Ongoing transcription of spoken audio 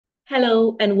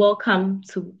Hello and welcome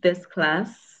to this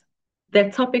class. The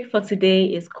topic for today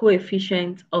is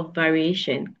coefficient of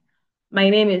variation. My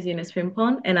name is Eunice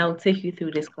Frimpon and I'll take you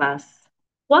through this class.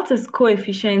 What is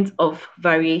coefficient of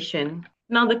variation?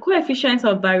 Now, the coefficient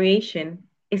of variation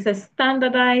is a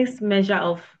standardized measure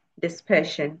of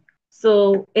dispersion.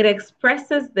 So it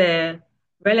expresses the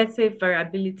relative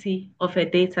variability of a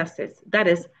data set. That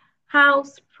is, how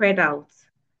spread out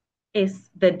is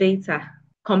the data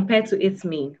compared to its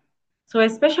mean. So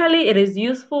especially it is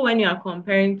useful when you are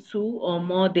comparing two or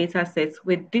more data sets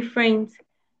with different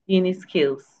unit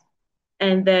scales.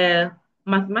 And the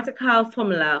mathematical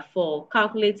formula for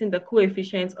calculating the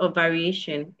coefficient of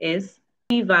variation is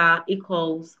p var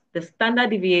equals the standard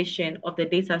deviation of the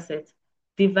data set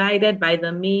divided by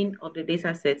the mean of the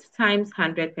data set times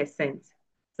 100%.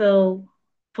 So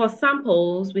for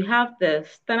samples, we have the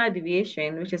standard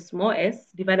deviation, which is small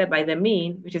s, divided by the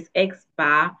mean, which is x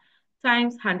bar,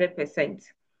 times 100%,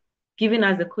 giving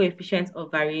us the coefficient of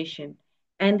variation.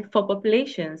 And for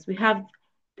populations, we have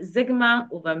sigma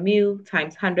over mu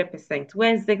times 100%,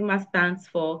 where sigma stands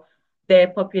for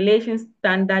the population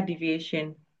standard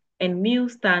deviation and mu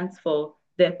stands for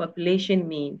the population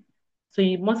mean. So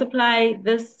you multiply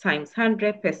this times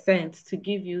 100% to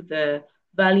give you the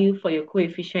value for your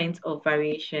coefficient of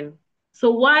variation.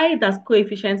 So why does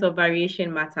coefficient of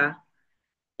variation matter?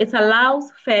 It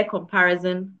allows fair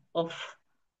comparison of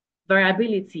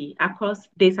variability across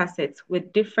data sets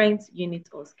with different units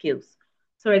or scales.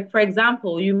 So like, for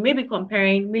example, you may be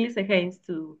comparing milliseconds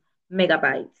to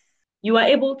megabytes. You are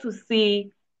able to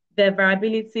see the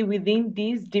variability within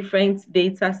these different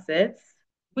data sets,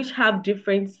 which have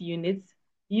different units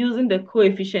using the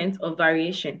coefficient of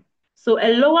variation. So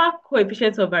a lower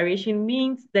coefficient of variation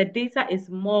means the data is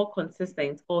more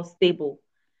consistent or stable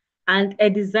and a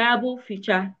desirable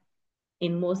feature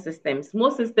in most systems.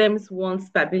 Most systems want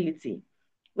stability.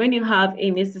 When you have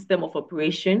any system of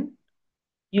operation,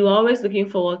 you're always looking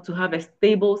forward to have a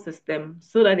stable system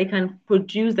so that it can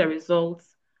produce the results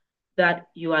that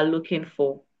you are looking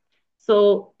for.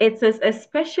 So it is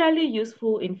especially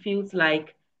useful in fields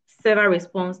like server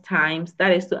response times,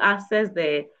 that is to access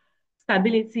the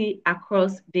stability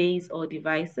across days or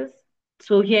devices.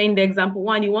 So here in the example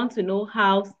one, you want to know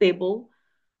how stable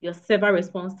your server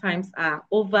response times are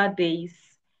over days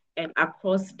and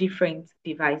across different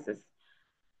devices.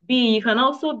 B, you can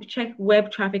also check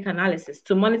web traffic analysis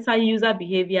to monitor user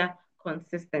behavior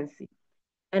consistency.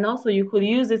 And also you could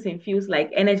use this in fields like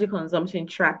energy consumption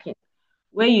tracking,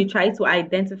 where you try to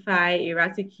identify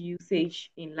erratic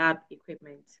usage in lab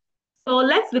equipment. So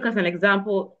let's look at an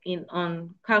example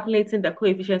on calculating the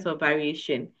coefficients of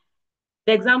variation.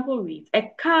 The example reads,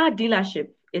 a car dealership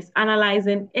is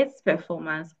analyzing its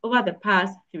performance over the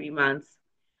past 3 months.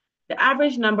 The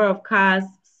average number of cars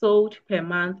sold per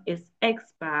month is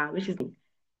X bar, which is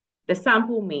the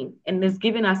sample mean, and is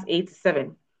giving us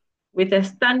 87, with a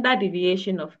standard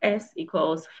deviation of S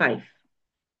equals 5.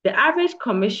 The average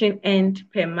commission earned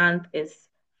per month is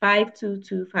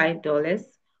 $5,225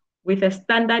 with a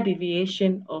standard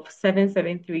deviation of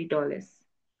 $773.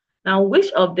 Now, which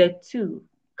of the two,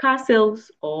 car sales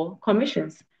or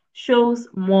commissions, shows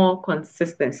more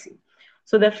consistency?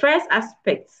 So the first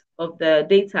aspect of the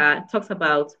data talks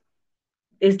about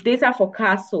is data for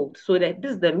cars sold. So that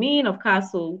this is the mean of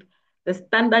cars sold, the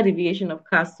standard deviation of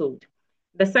cars sold.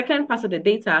 The second part of the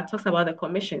data talks about the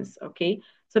commissions, okay?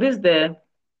 So this is the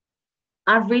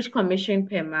average commission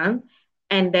per month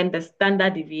and then the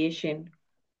standard deviation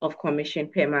of commission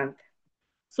per month.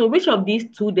 So which of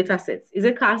these two data sets, is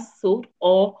it cars sold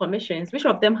or commissions, which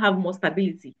of them have more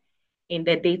stability in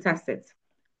the data set?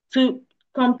 To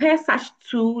compare such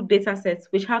two data sets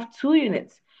which have two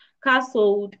units, cars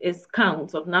sold is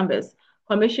count of numbers.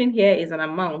 Commission here is an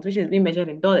amount which is being measured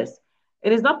in dollars.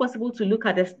 It is not possible to look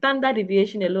at the standard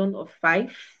deviation alone of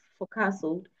 5 for cars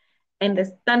sold and the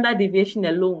standard deviation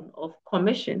alone of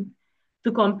commission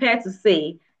to compare to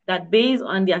say that based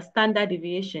on their standard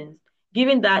deviations,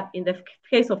 given that in the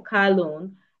case of car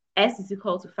loan, S is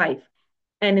equal to 5,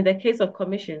 and in the case of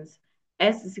commissions,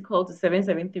 S is equal to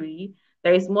 773,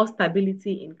 there is more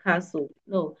stability in car sold.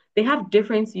 No, they have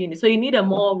different units. So you need a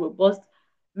more robust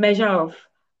measure of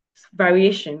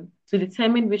variation to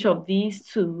determine which of these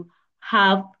two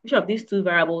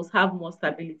variables have more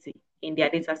stability in their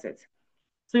data set.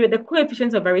 So the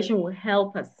coefficients of variation will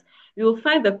help us. We will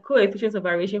find the coefficients of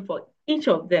variation for each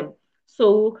of them.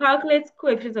 So we'll calculate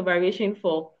coefficients of variation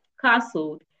for car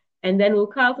sold, and then we'll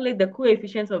calculate the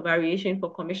coefficients of variation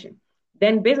for commission.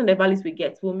 Then based on the values we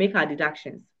get, we'll make our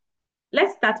deductions.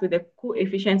 Let's start with the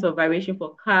coefficients of variation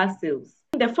for car sales.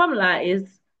 The formula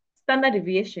is standard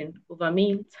deviation over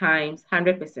mean times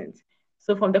 100%.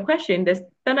 So from the question, the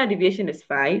standard deviation is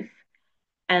 5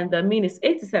 and the mean is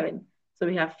 87. So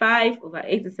we have 5 over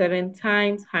 87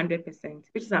 times 100%,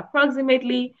 which is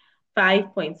approximately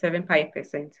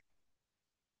 5.75%.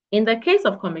 In the case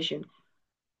of commission,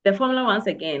 the formula once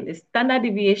again is standard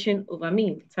deviation over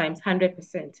mean times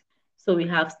 100%. So we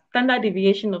have standard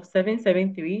deviation of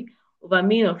 773 over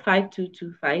mean of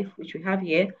 5225, which we have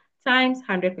here, times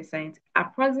 100%,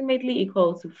 approximately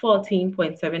equal to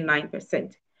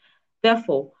 14.79%.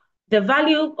 Therefore, the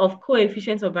value of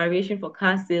coefficient of variation for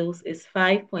car sales is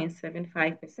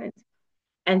 5.75%,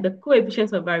 and the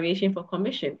coefficient of variation for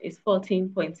commission is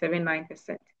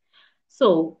 14.79%.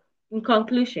 So, in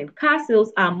conclusion, car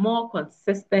sales are more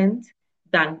consistent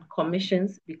than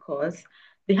commissions because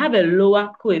they have a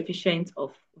lower coefficient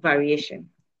of variation,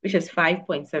 which is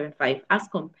 5.75, as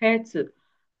compared to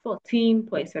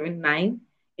 14.79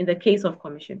 in the case of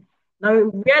commission. Now,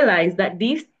 we realize that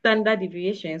these standard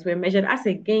deviations were measured as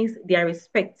against their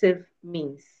respective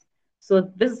means.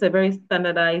 So, this is a very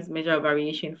standardized measure of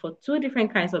variation for two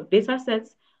different kinds of data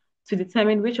sets to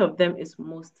determine which of them is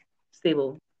most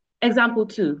stable. Example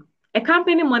 2. A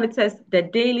company monitors the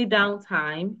daily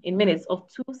downtime in minutes of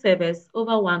two servers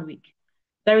over 1 week.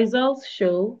 The results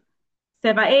show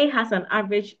server A has an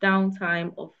average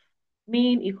downtime of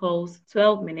mean equals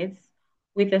 12 minutes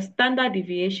with a standard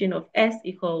deviation of S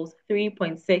equals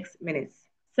 3.6 minutes.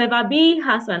 Server B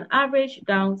has an average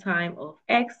downtime of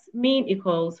X mean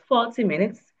equals 40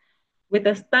 minutes with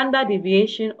a standard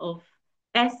deviation of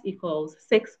S equals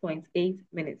 6.8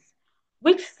 minutes.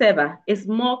 Which server is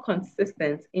more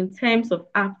consistent in terms of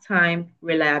uptime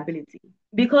reliability?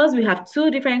 Because we have two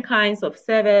different kinds of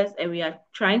servers and we are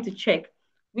trying to check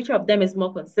which of them is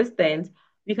more consistent,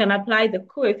 we can apply the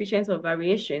coefficients of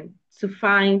variation to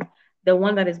find the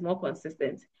one that is more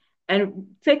consistent. And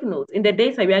take note, in the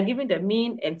data, we are given the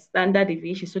mean and standard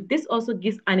deviation. So this also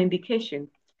gives an indication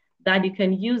that you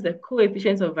can use the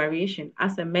coefficients of variation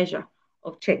as a measure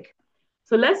of check.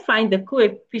 So let's find the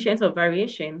coefficients of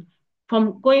variation.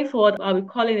 From going forward, I'll be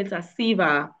calling it a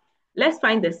C-var. Let's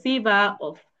find the C-var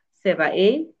of server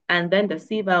A and then the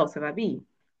C-var of server B.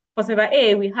 For server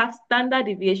A, we have standard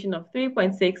deviation of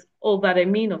 3.6 over the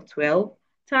mean of 12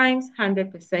 times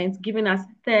 100%, giving us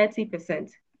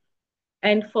 30%.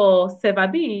 And for server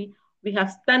B, we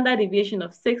have standard deviation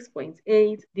of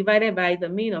 6.8 divided by the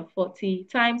mean of 40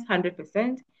 times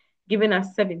 100%, giving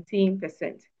us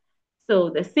 17%. So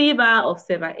the C-var of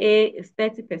server A is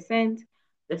 30%,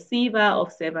 the C-var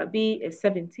of server B is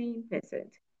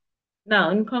 17%. Now,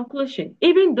 in conclusion,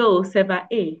 even though server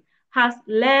A has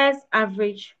less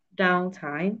average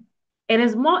downtime, it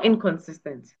is more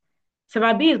inconsistent.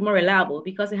 Server B is more reliable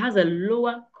because it has a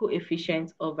lower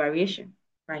coefficient of variation,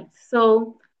 right?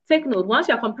 So take note, once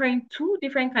you're comparing two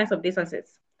different kinds of data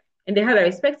sets and they have a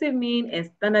respective mean and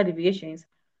standard deviations,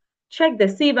 check the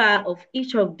C-var of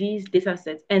each of these data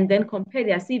sets and then compare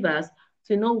their C-vars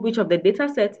to know which of the data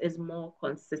sets is more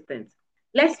consistent.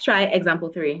 Let's try example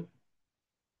 3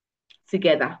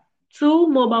 together. Two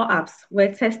mobile apps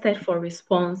were tested for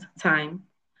response time.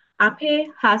 App A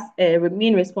has a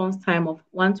mean response time of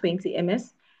 120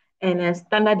 ms and a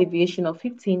standard deviation of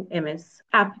 15 ms.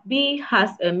 App B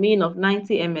has a mean of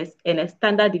 90 ms and a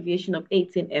standard deviation of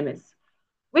 18 ms.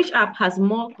 Which app has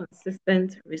more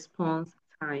consistent response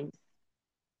times?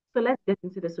 So let's get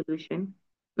into the solution.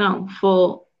 Now,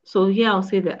 so here I'll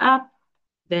say the app,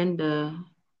 then the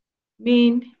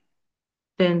mean,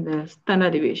 then the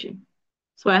standard deviation.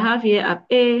 So I have here app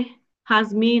A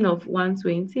has mean of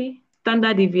 120,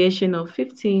 standard deviation of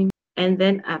 15, and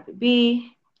then app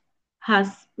B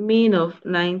has mean of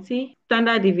 90,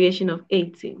 standard deviation of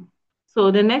 18.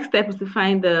 So the next step is to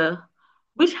find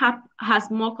which app has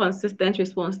more consistent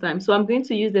response time. So I'm going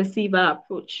to use the C-var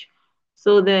approach.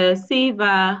 So the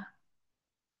C-var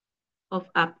of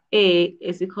app A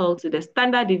is equal to the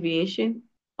standard deviation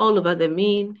all over the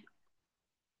mean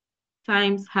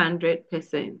times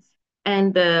 100%.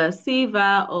 And the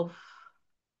C-var of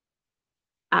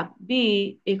app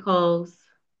B equals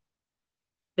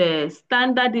the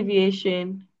standard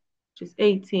deviation, which is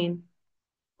 18,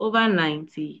 over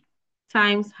 90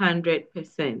 times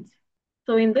 100%.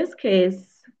 So in this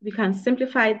case, we can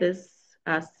simplify this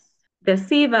as the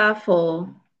C-var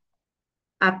for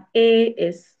app A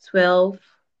is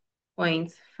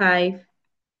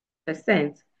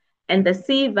 12.5%, and the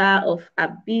C-var of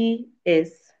app B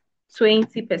is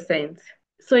 20%.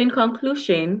 So in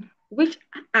conclusion, which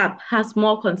app has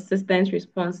more consistent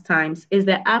response times is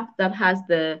the app that has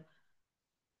the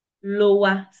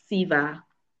lower C-var.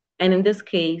 And in this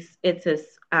case, it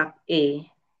is app A.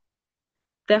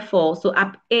 Therefore, so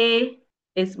app A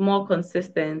is more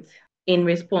consistent in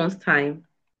response time.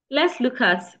 Let's look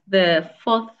at the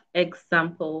fourth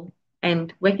example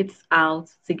and work it out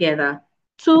together.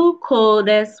 Two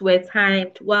coders were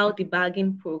timed while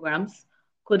debugging programs.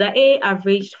 Coder A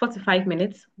averaged 45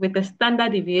 minutes with a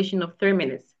standard deviation of 3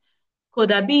 minutes.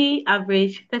 Coder B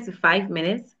averaged 35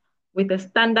 minutes with a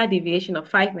standard deviation of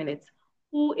 5 minutes.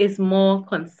 Who is more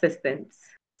consistent?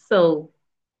 So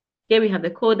here we have the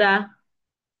coder,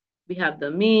 we have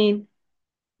the mean,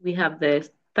 we have the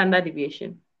standard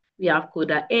deviation. We have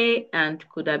coder A and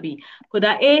coder B.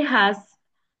 Coder A has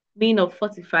mean of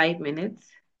 45 minutes.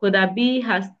 Coder B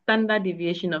has standard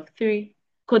deviation of 3.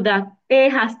 Coder A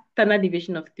has standard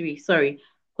deviation of 3, sorry.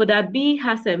 Coder B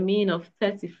has a mean of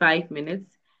 35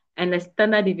 minutes and a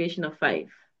standard deviation of 5.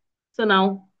 So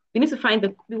now we need to find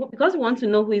because we want to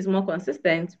know who is more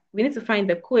consistent, we need to find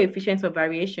the coefficients of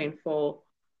variation for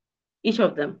each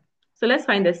of them. So let's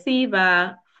find the C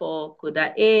bar for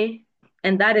coder A,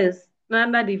 and that is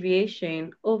standard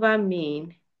deviation over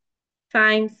mean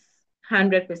times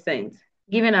 100%,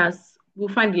 giving us, we'll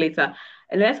find it later.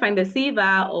 And let's find the C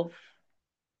bar of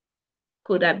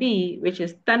coder B, which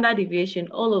is standard deviation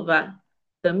all over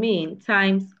the mean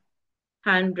times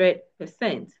 100%.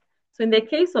 So in the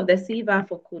case of the C bar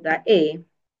for coder A,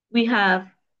 we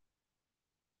have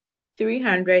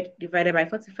 300 divided by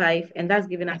 45, and that's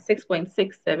giving us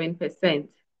 6.67%.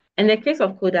 In the case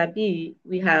of coder B,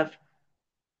 we have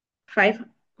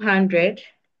 500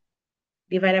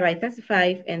 divided by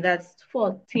 35, and that's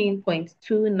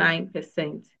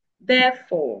 14.29%.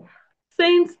 Therefore,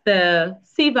 since the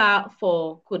C bar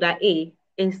for coder A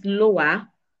is lower,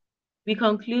 we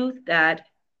conclude that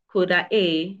coder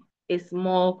A is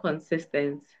more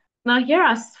consistent. Now, here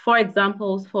are 4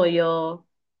 examples for your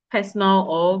personal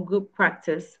or group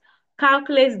practice.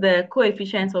 Calculate the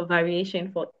coefficients of variation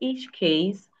for each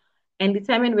case and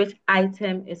determine which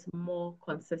item is more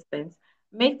consistent.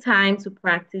 Make time to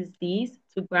practice these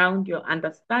to ground your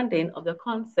understanding of the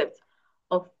concept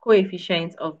of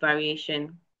coefficients of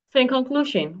variation. So in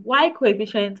conclusion, why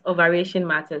coefficients of variation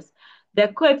matters? The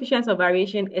coefficients of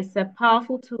variation is a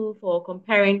powerful tool for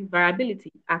comparing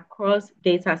variability across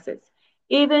data sets,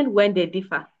 even when they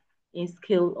differ in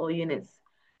scale or units.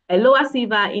 A lower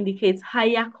CVAR indicates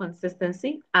higher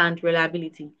consistency and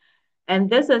reliability, and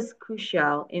this is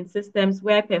crucial in systems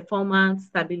where performance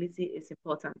stability is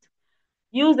important.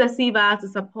 Use the CVAR to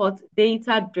support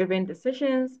data-driven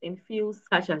decisions in fields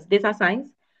such as data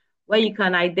science, where you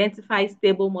can identify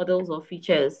stable models or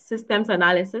features, systems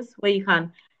analysis, where you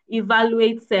can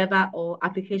evaluate server or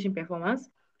application performance,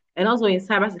 and also in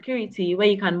cybersecurity, where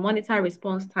you can monitor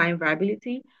response time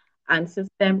variability and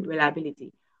system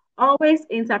reliability. Always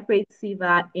interpret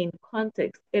CVAR in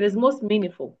context. It is most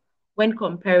meaningful when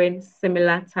comparing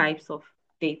similar types of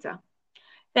data.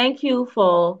 Thank you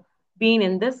for being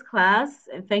in this class,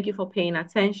 and thank you for paying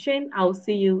attention. I'll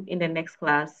see you in the next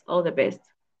class. All the best.